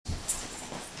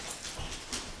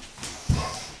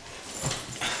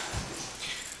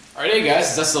Alright, hey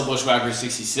guys, it's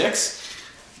SLBushwhacker66.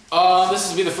 This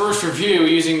will be the first review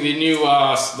using the new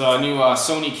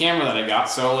Sony camera that I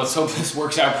got, so let's hope this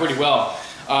works out pretty well.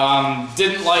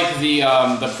 Didn't like the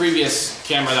previous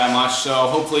camera that much, so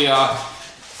hopefully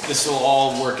this will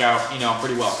all work out,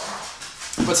 pretty well.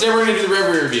 But today we're going to do the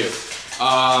Rev-i review.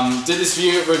 Did this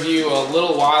review a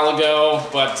little while ago,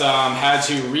 but had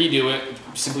to redo it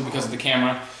simply because of the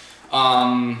camera.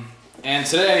 And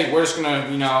today we're just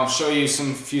gonna, show you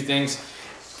some few things.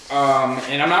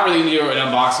 And I'm not really gonna do an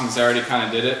unboxing because I already kind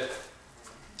of did it.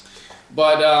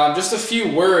 But just a few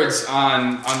words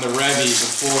on the Rev-i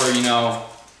before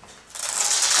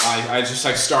I just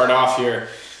start off here.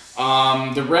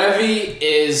 The Rev-i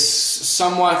is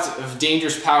somewhat of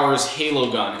Dangerous Power's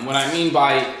Halo gun, and what I mean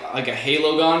by like a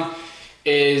Halo gun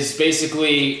is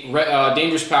basically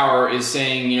Dangerous Power is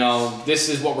saying, this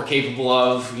is what we're capable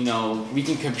of. We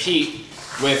can compete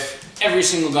with every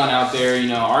single gun out there.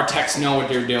 Our techs know what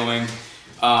they're doing,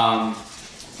 and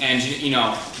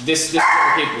this is what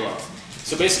we're capable of.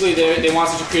 So basically, they want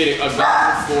to create a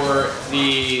gun for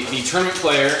the tournament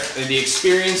player, the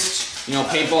experienced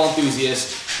paintball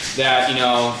enthusiast that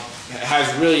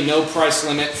has really no price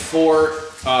limit for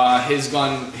his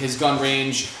gun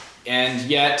range, and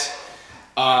yet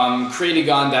create a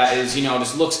gun that is,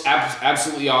 just looks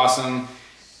absolutely awesome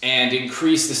and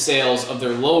increase the sales of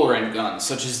their lower end guns,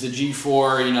 such as the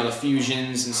G4, the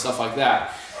Fusions and stuff like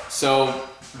that. So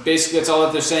basically that's all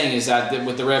that they're saying, is that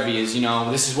with the Rev-i is,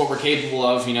 this is what we're capable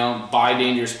of, by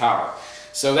Dangerous Power.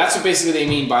 So that's what basically they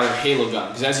mean by their Halo gun,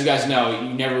 because as you guys know,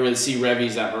 you never really see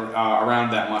Rev-is that are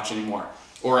around that much anymore,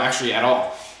 or actually at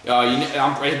all.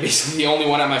 I'm basically the only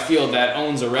one at my field that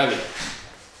owns a Rev-i.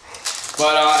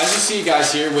 But as you see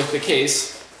guys here with the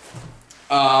case,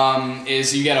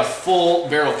 is you get a full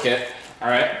barrel kit,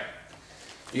 alright?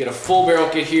 You get a full barrel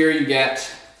kit here, you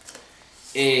get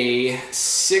a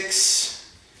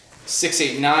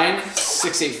 6.89,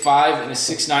 6.85, and a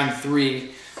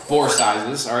 6.93 bore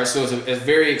sizes, alright? So it's a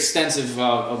very extensive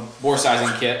bore sizing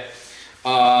kit.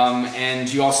 And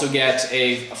you also get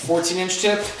a 14-inch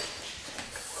tip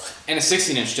and a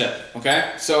 16-inch tip,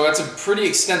 okay? So that's a pretty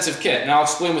extensive kit, and I'll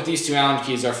explain what these two Allen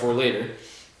keys are for later,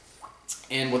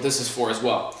 and what this is for as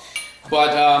well.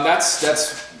 But that's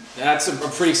a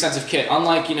pretty extensive kit.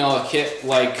 Unlike a kit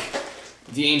like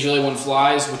the Angel A1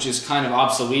 Flies, which is kind of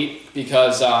obsolete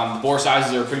because bore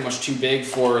sizes are pretty much too big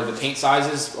for the paint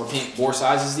sizes or paint bore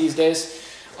sizes these days.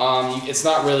 It's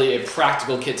not really a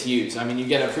practical kit to use. I mean, you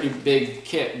get a pretty big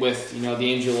kit with the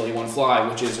Angel A1 Fly,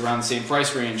 which is around the same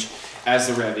price range as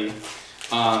the Rev-i,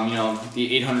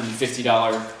 the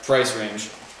 $850 price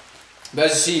range. But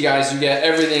as you see guys, you get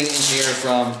everything in here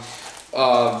from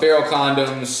barrel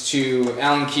condoms to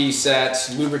Allen key sets,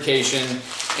 lubrication,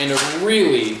 and a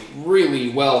really, really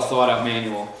well thought out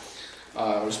manual.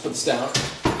 I'll just put this down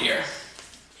here.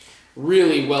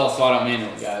 Really well thought out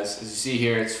manual guys. As you see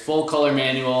here, it's full color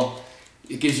manual.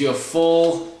 It gives you a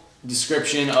full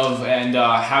description of and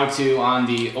how-to on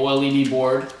the OLED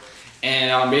board,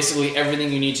 and basically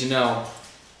everything you need to know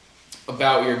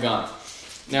about your gun.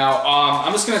 Now,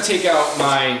 I'm just going to take out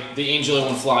the Angel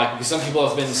A1 Fly, because some people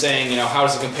have been saying, how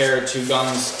does it compare to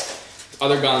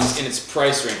other guns in its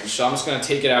price range? So I'm just going to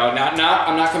take it out. I'm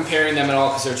not comparing them at all,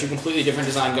 because they're two completely different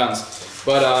design guns.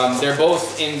 But they're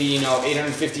both in the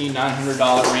 $850,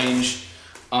 $900 range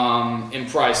in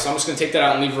price. So I'm just going to take that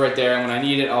out and leave it right there, and when I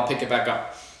need it, I'll pick it back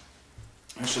up.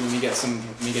 Actually, let me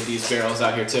get these barrels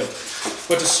out here too.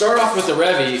 But to start off with the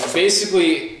Rev-i,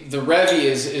 basically the Rev-i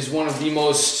is one of the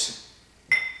most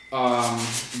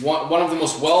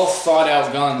well thought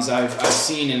out guns I've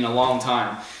seen in a long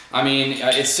time. I mean,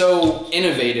 it's so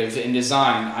innovative in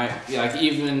design.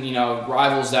 Even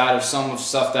rivals that of some of the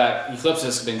stuff that Eclipse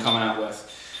has been coming out with.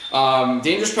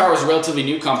 Dangerous Power is a relatively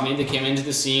new company. They came into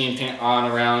the scene on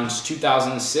around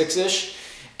 2006-ish.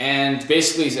 And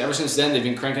basically, ever since then, they've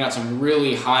been cranking out some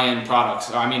really high-end products.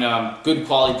 I mean, good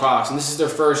quality products. And this is their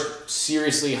first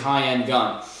seriously high-end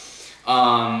gun.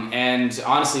 And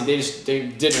honestly, they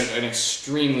did an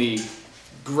extremely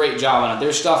great job on it.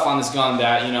 There's stuff on this gun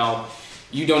that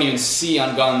you don't even see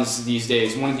on guns these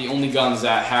days. One of the only guns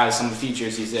that has some of the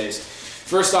features these days.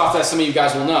 First off, that some of you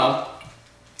guys will know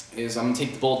is I'm gonna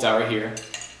take the bolt out right here.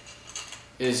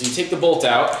 Is you take the bolt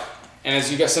out. And as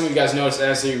some of you guys noticed, it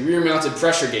has a rear-mounted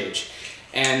pressure gauge.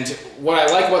 And what I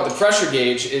like about the pressure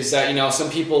gauge is that,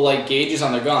 some people like gauges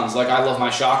on their guns. Like I love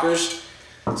my shockers.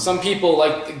 Some people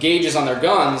like gauges on their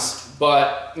guns,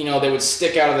 but, they would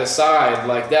stick out of the side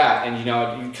like that. And, you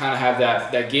kind of have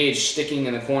that gauge sticking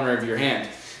in the corner of your hand.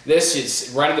 This is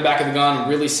right in the back of the gun,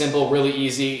 really simple, really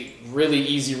easy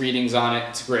readings on it.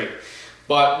 It's great.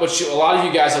 But a lot of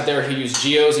you guys out there who use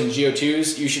Geos and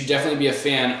Geo2s, you should definitely be a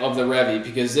fan of the Rev-i,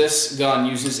 because this gun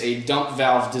uses a dump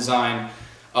valve design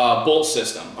bolt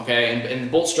system, okay? And the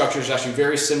bolt structure is actually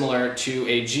very similar to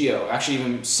a Geo, actually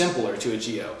even simpler to a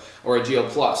Geo or a Geo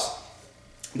Plus.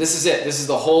 This is it. This is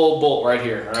the whole bolt right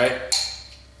here, all right?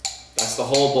 That's the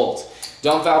whole bolt.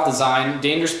 Dump valve design.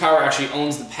 Dangerous Power actually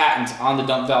owns the patent on the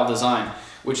dump valve design,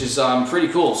 which is pretty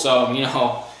cool. So, you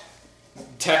know,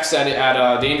 techs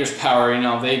at Dangerous Power, you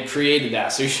know, they created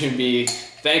that. So you should be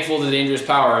thankful to Dangerous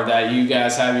Power that you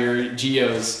guys have your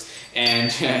Geos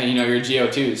and, you know, your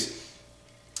Geo2s.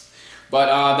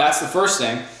 But that's the first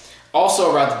thing.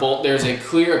 Also around the bolt, there's a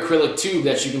clear acrylic tube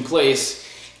that you can place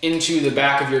into the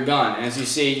back of your gun. And as you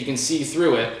see, you can see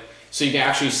through it, so you can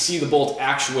actually see the bolt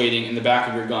actuating in the back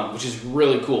of your gun, which is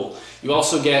really cool. You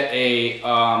also get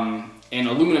an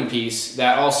aluminum piece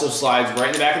that also slides right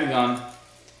in the back of the gun,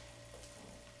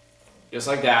 just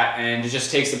like that, and it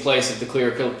just takes the place of the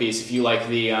clear acrylic piece if you like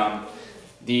the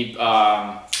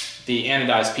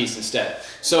anodized piece instead.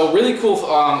 So really cool,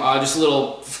 just a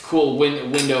little cool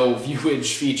window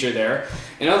viewage feature there.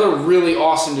 Another really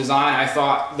awesome design I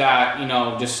thought that, you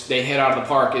know, just they hit out of the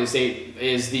park is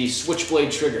the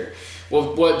switchblade trigger.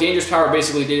 Well, what Dangerous Power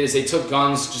basically did is they took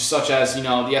guns just such as, you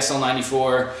know, the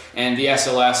SL94 and the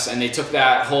SLS, and they took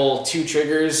that whole 2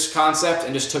 triggers concept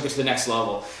and just took it to the next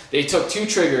level. They took 2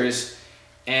 triggers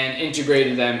and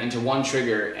integrated them into 1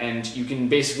 trigger, and you can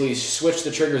basically switch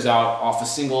the triggers out off a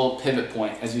single pivot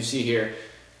point, as you see here.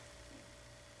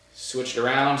 Switched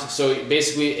around. So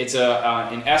basically it's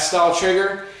an S-style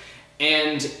trigger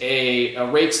and a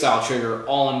rake style trigger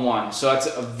all in one. So that's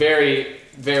a very,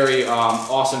 very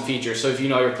awesome feature. So if you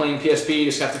know you're playing PSP, you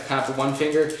just have to count with 1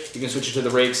 finger, you can switch it to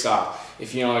the rake style.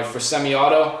 If you know for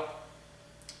semi-auto,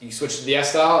 you switch to the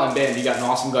S style, and bam, you got an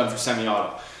awesome gun for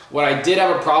semi-auto. What I did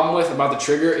have a problem with about the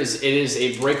trigger is it is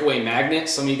a breakaway magnet.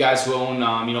 Some of you guys who own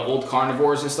you know, old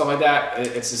carnivores and stuff like that,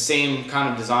 it's the same kind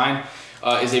of design.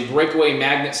 Is a breakaway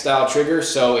magnet style trigger,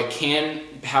 so it can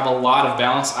have a lot of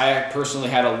bounce. I personally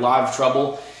had a lot of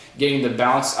trouble getting the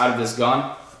bounce out of this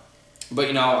gun, but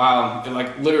you know,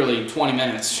 like literally 20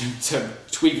 minutes to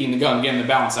tweaking the gun, getting the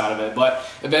bounce out of it. But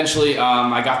eventually,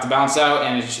 I got the bounce out,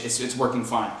 and it's working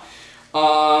fine.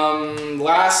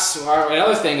 Another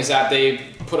thing is that they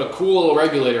put a cool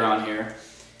regulator on here,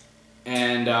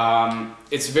 and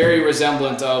it's very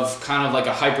resemblant of kind of like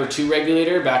a Hyper 2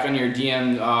 regulator back on your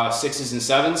DM 6s and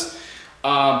 7s,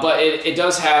 but it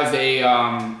does have a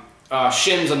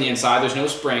shims on the inside. There's no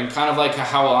spring, kind of like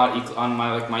how on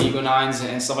my Ego 9s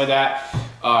and stuff like that,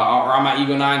 or on my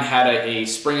Ego 9 had a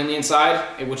spring on the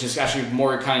inside, which is actually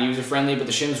more kind of user friendly, but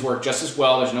the shims work just as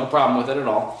well. There's no problem with it at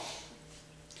all.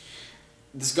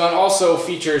 This gun also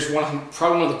features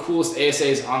probably one of the coolest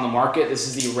ASAs on the market. This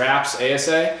is the RAPS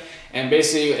ASA, and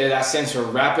basically that stands for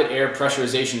Rapid Air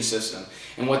Pressurization System.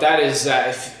 And what that is that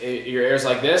if your air's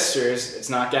like this, it's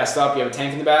not gassed up, you have a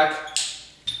tank in the back,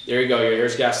 there you go, your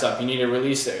air's gassed up. You need to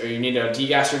release it, or you need to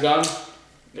degas your gun,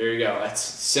 there you go. That's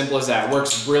simple as that. It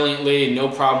works brilliantly, no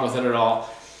problem with it at all.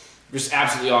 Just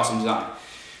absolutely awesome design.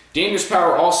 Dangerous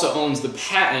Power also owns the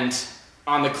patent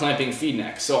on the clamping feed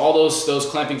neck. So all those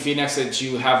clamping feed necks that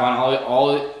you have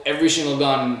on every single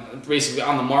gun basically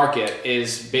on the market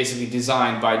is basically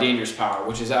designed by Dangerous Power,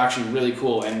 which is actually really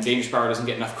cool, and Dangerous Power doesn't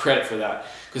get enough credit for that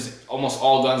because almost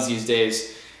all guns these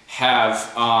days have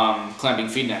clamping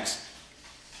feed necks.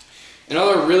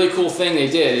 Another really cool thing they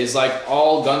did is like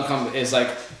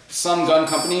some gun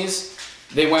companies,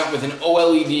 they went with an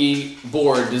OLED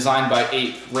board designed by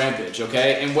Ape Rampage,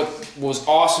 okay? And what was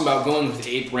awesome about going with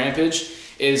Ape Rampage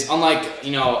is, unlike,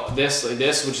 you know, this,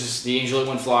 which is the Angel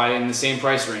 81 Fly in the same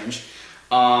price range,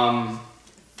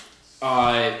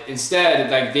 instead,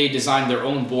 like, they designed their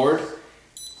own board,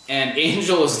 and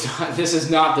Angel is not, this is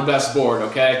not the best board,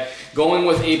 okay? Going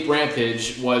with Ape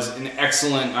Rampage was an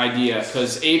excellent idea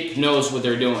because Ape knows what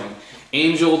they're doing.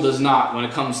 Angel does not when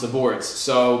it comes to boards.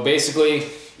 So basically,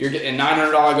 you're getting a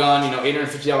 $900 gun, you know,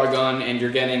 $850 gun, and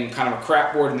you're getting kind of a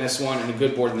crap board in this one and a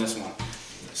good board in this one.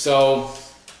 So,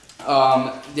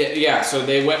 yeah, so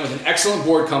they went with an excellent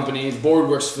board company. The board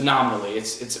works phenomenally.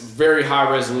 It's very high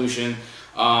resolution,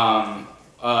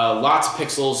 lots of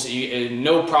pixels,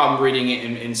 no problem reading it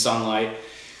in sunlight.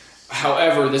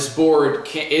 However, this board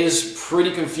is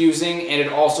pretty confusing, and it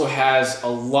also has a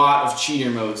lot of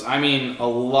cheater modes. I mean, a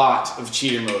lot of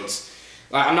cheater modes.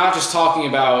 I'm not just talking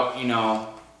about, you know,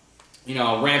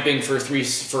 ramping for 3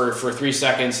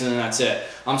 seconds and then that's it.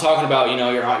 I'm talking about, you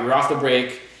know, you're off the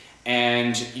brake,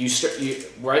 and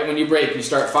right when you brake, you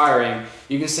start firing.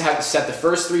 You can set the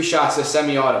first 3 shots as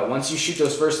semi-auto. Once you shoot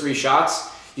those first 3 shots,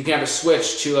 you can have a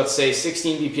switch to, let's say,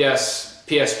 16 DPS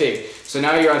PSP. So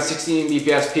now you're on 16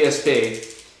 BPS PSP,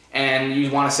 and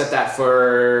you want to set that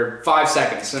for 5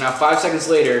 seconds. So now 5 seconds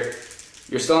later,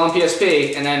 you're still on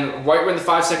PSP, and then right when the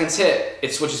 5 seconds hit,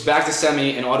 it switches back to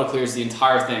semi and auto clears the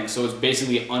entire thing. So it's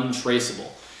basically untraceable.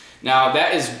 Now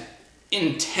that is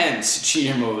intense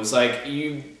cheater modes. Like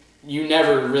you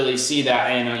never really see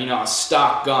that in a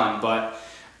stock gun, but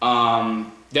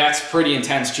that's pretty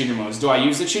intense cheater modes. Do I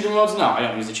use the cheater modes? No, I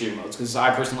don't use the cheater modes because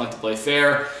I personally like to play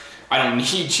fair. I don't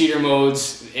need cheater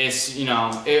modes. It's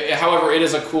however, it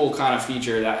is a cool kind of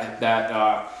feature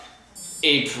that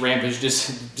Ape Rampage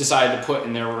just decided to put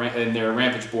in their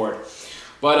Rampage board.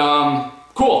 But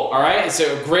cool. All right, it's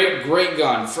a great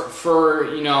gun for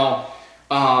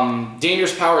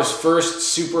Dangerous Power's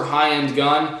first super high-end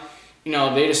gun.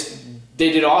 They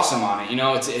did awesome on it.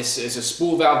 It's a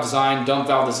spool valve design, dump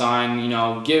valve design.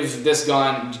 Give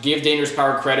Dangerous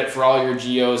Power credit for all your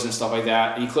geos and stuff like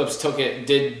that. Eclipse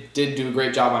did do a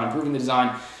great job on improving the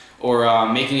design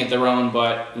or making it their own.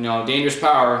 But Dangerous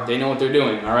Power, they know what they're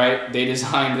doing. All right, they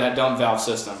designed that dump valve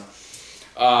system.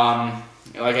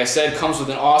 Like I said, comes with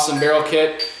an awesome barrel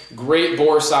kit. Great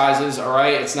bore sizes, all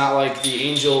right? It's not like the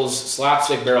Angels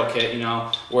slapstick barrel kit,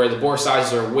 where the bore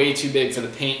sizes are way too big for the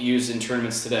paint used in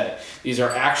tournaments today. These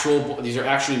are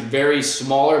actually very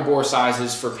smaller bore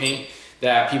sizes for paint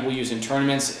that people use in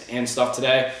tournaments and stuff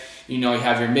today. You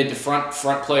have your mid to front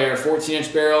player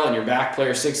 14-inch barrel and your back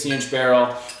player 16-inch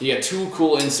barrel. You get two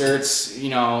cool inserts,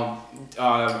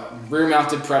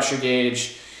 rear-mounted pressure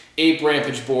gauge, Ape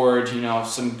Rampage board,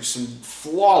 some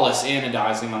flawless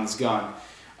anodizing on this gun.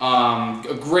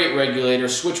 A great regulator,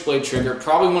 switchblade trigger,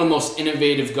 probably one of the most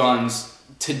innovative guns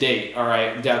to date, all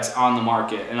right, that's on the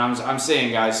market. And I'm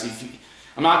saying, guys,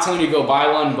 I'm not telling you to go buy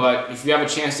one, but if you have a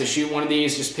chance to shoot one of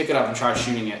these, just pick it up and try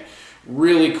shooting it.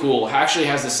 Really cool. It actually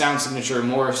has the sound signature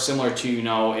more similar to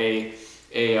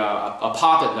a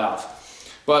poppet valve.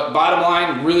 But bottom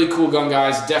line, really cool gun,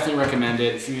 guys. Definitely recommend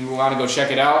it. If you want to go check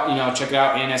it out, check it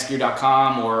out,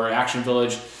 ansgear.com or Action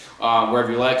Village,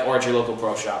 wherever you like, or at your local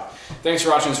pro shop. Thanks for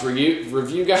watching this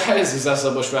review, guys. This is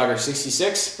SL Bushwhacker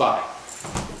 66. Bye.